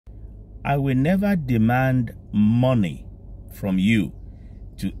I will never demand money from you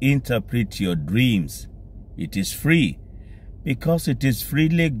to interpret your dreams. It is free, because it is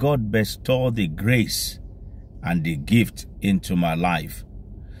freely God bestowed the grace and the gift into my life.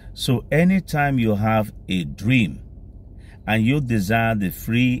 So anytime you have a dream and you desire the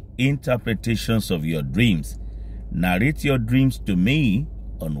free interpretations of your dreams, narrate your dreams to me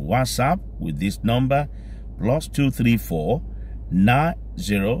on WhatsApp with this number, +234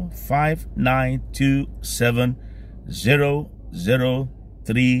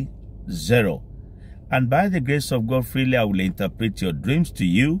 9059270030. And by the grace of God, freely I will interpret your dreams to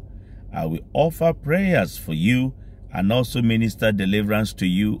you. I will offer prayers for you and also minister deliverance to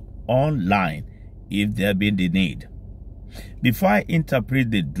you online if there be the need. Before I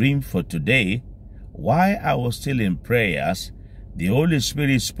interpret the dream for today, while I was still in prayers, the Holy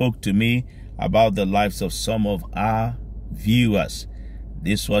Spirit spoke to me about the lives of some of our viewers.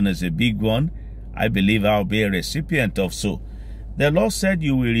 This one is a big one. I believe I'll be a recipient of so. The Lord said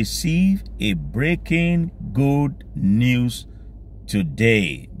you will receive a breaking good news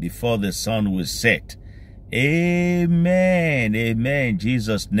today before the sun will set. Amen. Amen. In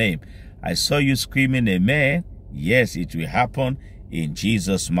Jesus' name. I saw you screaming amen. Yes, it will happen in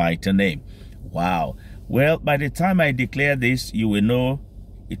Jesus' mighty name. Wow. Well, by the time I declare this, you will know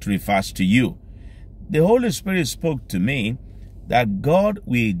it refers to you. The Holy Spirit spoke to me that God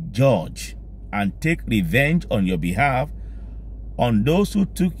will judge and take revenge on your behalf on those who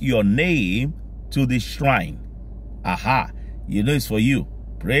took your name to the shrine. Aha, you know it's for you.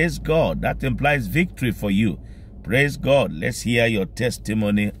 Praise God. That implies victory for you. Praise God. Let's hear your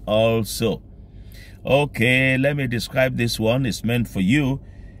testimony also. Okay, let me describe this one. It's meant for you.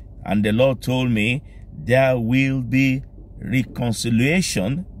 And the Lord told me there will be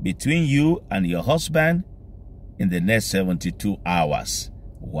reconciliation between you and your husband in the next 72 hours.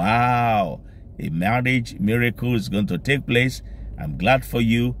 Wow. A marriage miracle is going to take place. I'm glad for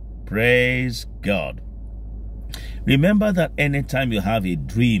you. Praise God. Remember that anytime you have a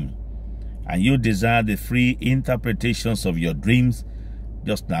dream and you desire the free interpretations of your dreams,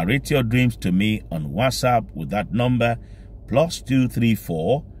 just narrate your dreams to me on WhatsApp with that number,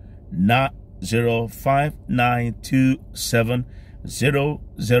 +234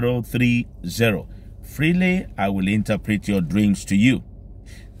 9059270030. Freely I will interpret your dreams to you.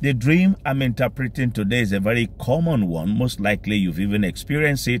 The dream I'm interpreting today is a very common one. Most likely you've even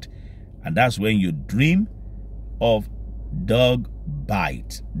experienced it. And that's when you dream of dog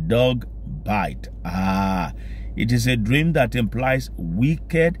bite. Dog bite. It is a dream that implies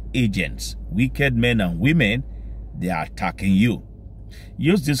wicked agents, wicked men and women. They are attacking you.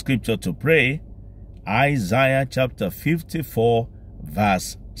 Use this scripture to pray. Isaiah chapter 54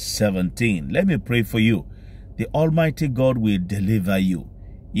 verse 17. Let me pray for you. The Almighty God will deliver you.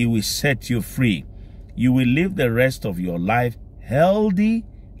 He will set you free. You will live the rest of your life healthy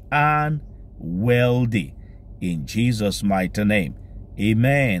and wealthy. In Jesus' mighty name.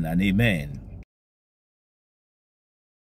 Amen and amen.